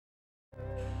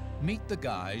Meet the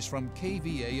guys from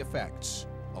kVA Effects,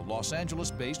 a Los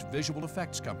Angeles-based visual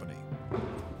effects company.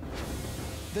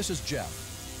 This is Jeff.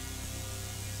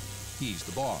 He's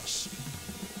the boss.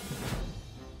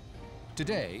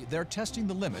 Today, they're testing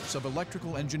the limits of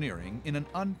electrical engineering in an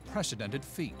unprecedented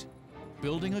feat,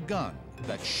 building a gun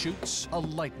that shoots a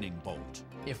lightning bolt.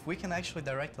 If we can actually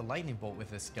direct a lightning bolt with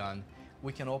this gun,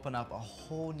 we can open up a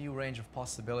whole new range of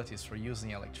possibilities for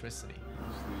using electricity.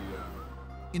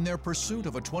 In their pursuit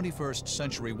of a 21st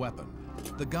century weapon,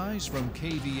 the guys from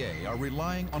kVA are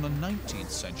relying on a 19th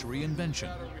century invention,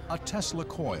 a Tesla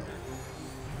coil.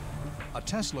 A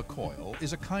Tesla coil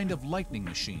is a kind of lightning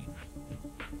machine.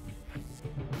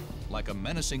 Like a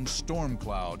menacing storm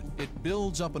cloud, it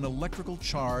builds up an electrical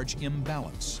charge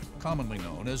imbalance, commonly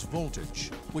known as voltage,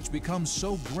 which becomes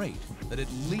so great that it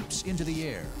leaps into the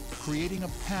air, creating a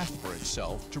path for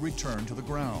itself to return to the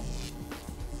ground.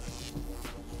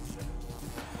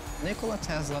 Nikola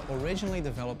Tesla originally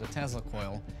developed the Tesla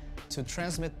coil to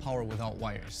transmit power without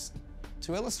wires.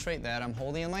 To illustrate that, I'm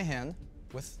holding in my hand,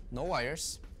 with no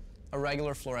wires, a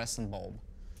regular fluorescent bulb.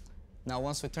 Now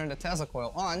once we turn the Tesla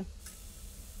coil on,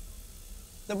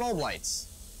 the bulb lights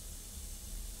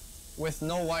with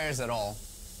no wires at all.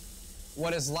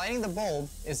 What is lighting the bulb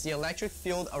is the electric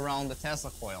field around the Tesla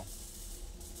coil.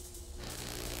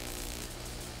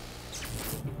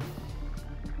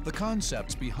 The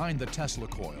concepts behind the Tesla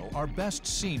coil are best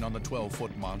seen on the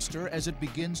 12-foot monster as it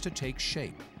begins to take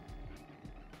shape.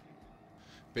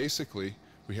 Basically,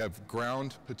 we have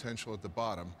ground potential at the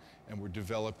bottom, and we're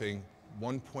developing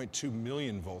 1.2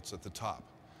 million volts at the top.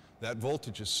 That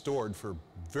voltage is stored for a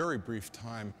very brief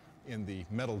time in the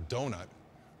metal donut.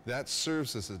 That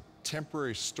serves as a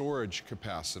temporary storage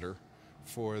capacitor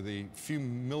for the few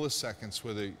milliseconds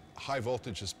where the high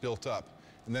voltage is built up,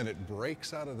 and then it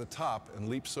breaks out of the top and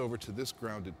leaps over to this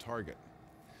grounded target.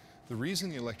 The reason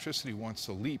the electricity wants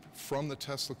to leap from the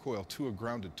Tesla coil to a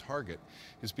grounded target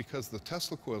is because the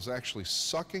Tesla coil is actually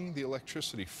sucking the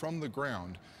electricity from the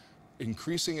ground,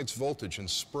 increasing its voltage and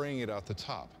spraying it out the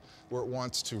top, where it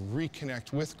wants to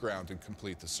reconnect with ground and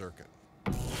complete the circuit.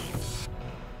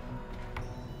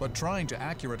 But trying to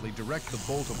accurately direct the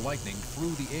bolt of lightning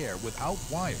through the air without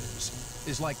wires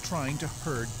is like trying to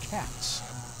herd cats.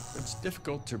 It's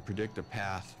difficult to predict a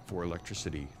path for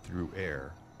electricity through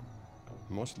air,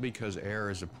 mostly because air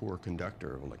is a poor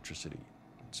conductor of electricity.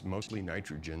 It's mostly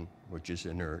nitrogen, which is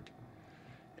inert,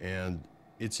 and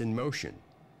it's in motion.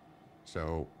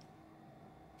 So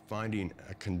finding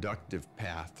a conductive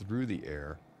path through the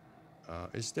air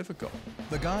is difficult.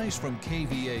 The guys from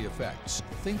kVA Effects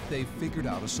think they've figured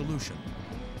out a solution.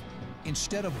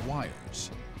 Instead of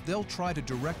wires, they'll try to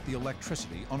direct the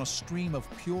electricity on a stream of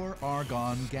pure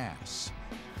argon gas.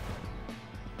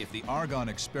 If the argon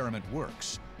experiment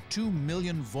works, 2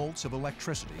 million volts of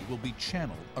electricity will be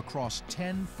channeled across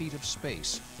 10 feet of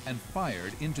space and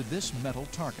fired into this metal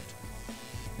target.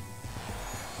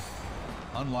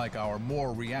 Unlike our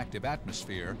more reactive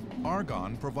atmosphere,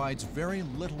 argon provides very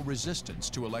little resistance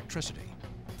to electricity.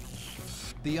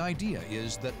 The idea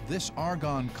is that this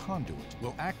argon conduit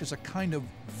will act as a kind of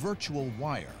virtual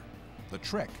wire. The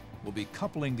trick will be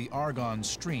coupling the argon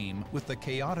stream with the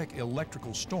chaotic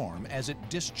electrical storm as it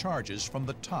discharges from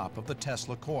the top of the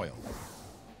Tesla coil.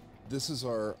 This is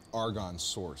our argon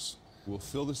source. We'll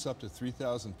fill this up to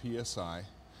 3,000 psi,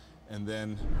 and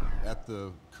then at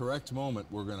the correct moment,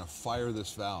 we're going to fire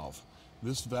this valve.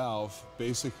 This valve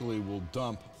basically will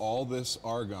dump all this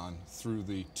argon through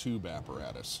the tube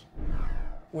apparatus.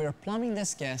 We're plumbing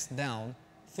this gas down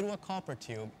through a copper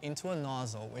tube into a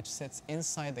nozzle which sits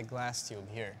inside the glass tube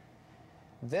here.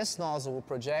 This nozzle will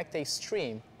project a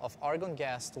stream of argon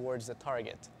gas towards the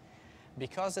target.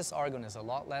 Because this argon is a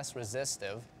lot less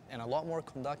resistive and a lot more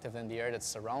conductive than the air that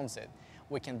surrounds it,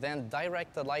 we can then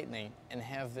direct the lightning and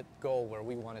have it go where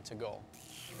we want it to go.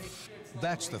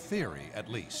 That's the theory, at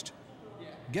least.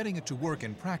 Getting it to work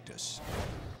in practice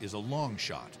is a long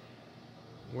shot.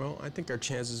 Well, I think our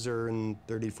chances are in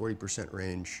 30–40%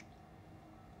 range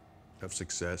of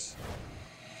success.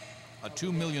 A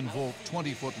 2 million volt,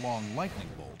 20-foot long lightning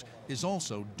bolt is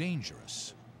also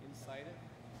dangerous.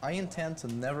 I intend to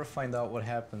never find out what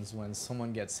happens when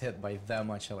someone gets hit by that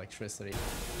much electricity.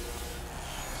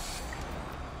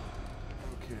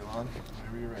 Okay, Lon,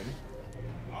 whenever you're ready.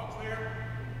 All clear.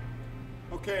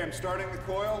 Okay, I'm starting the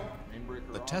coil. Main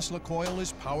breaker The on. Tesla coil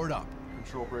is powered up.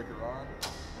 Control breaker on.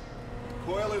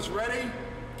 Coil is ready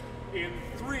in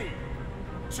 3,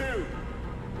 2,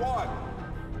 1.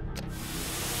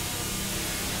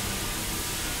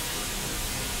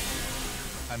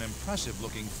 An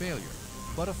impressive-looking failure,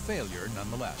 but a failure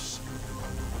nonetheless.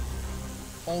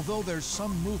 Although there's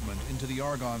some movement into the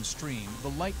argon stream, the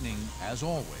lightning, as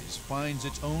always, finds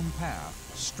its own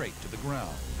path straight to the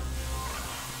ground.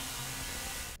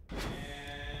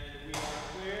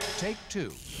 Take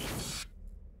two.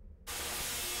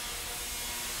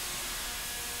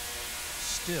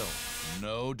 Still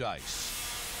no dice.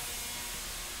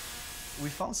 We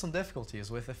found some difficulties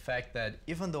with the fact that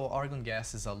even though argon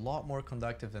gas is a lot more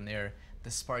conductive than air, the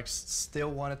sparks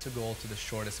still wanted to go to the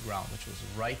shortest ground, which was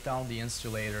right down the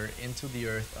insulator into the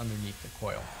earth underneath the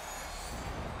coil.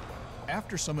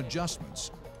 After some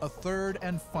adjustments, a third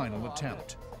and final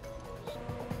attempt.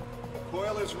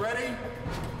 Coil is ready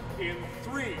in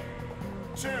 3,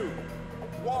 2,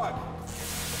 1.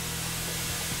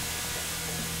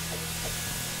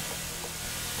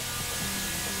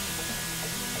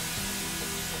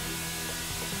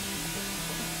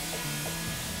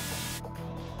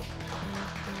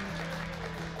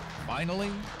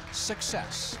 Finally,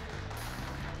 success.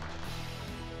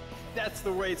 That's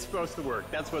the way it's supposed to work.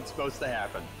 That's what's supposed to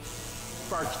happen.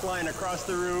 Sparks flying across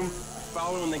the room,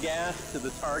 following the gas to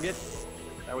the target.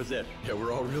 That was it. Yeah,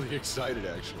 we're all really excited,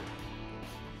 actually.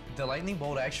 The lightning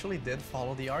bolt actually did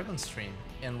follow the argon stream,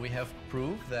 and we have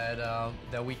proved that,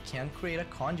 that we can create a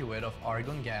conduit of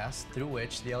argon gas through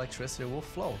which the electricity will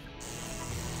flow.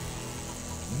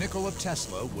 Nikola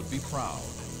Tesla would be proud.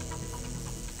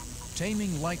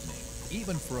 Taming lightning,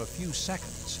 even for a few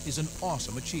seconds, is an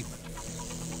awesome achievement.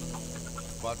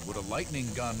 But would a lightning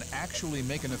gun actually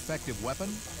make an effective weapon?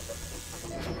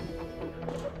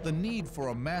 The need for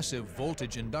a massive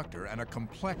voltage inductor and a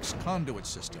complex conduit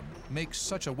system makes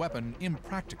such a weapon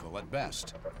impractical at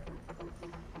best.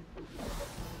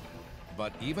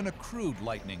 But even a crude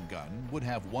lightning gun would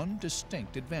have one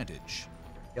distinct advantage.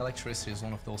 Electricity is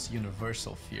one of those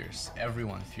universal fears.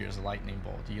 Everyone fears a lightning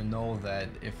bolt. You know that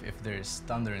if there's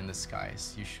thunder in the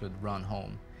skies, you should run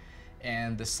home.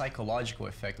 And the psychological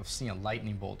effect of seeing a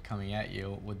lightning bolt coming at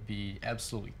you would be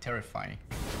absolutely terrifying.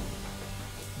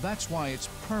 That's why it's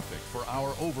perfect for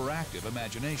our overactive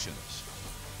imaginations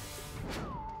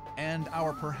and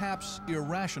our perhaps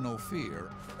irrational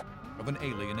fear of an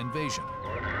alien invasion.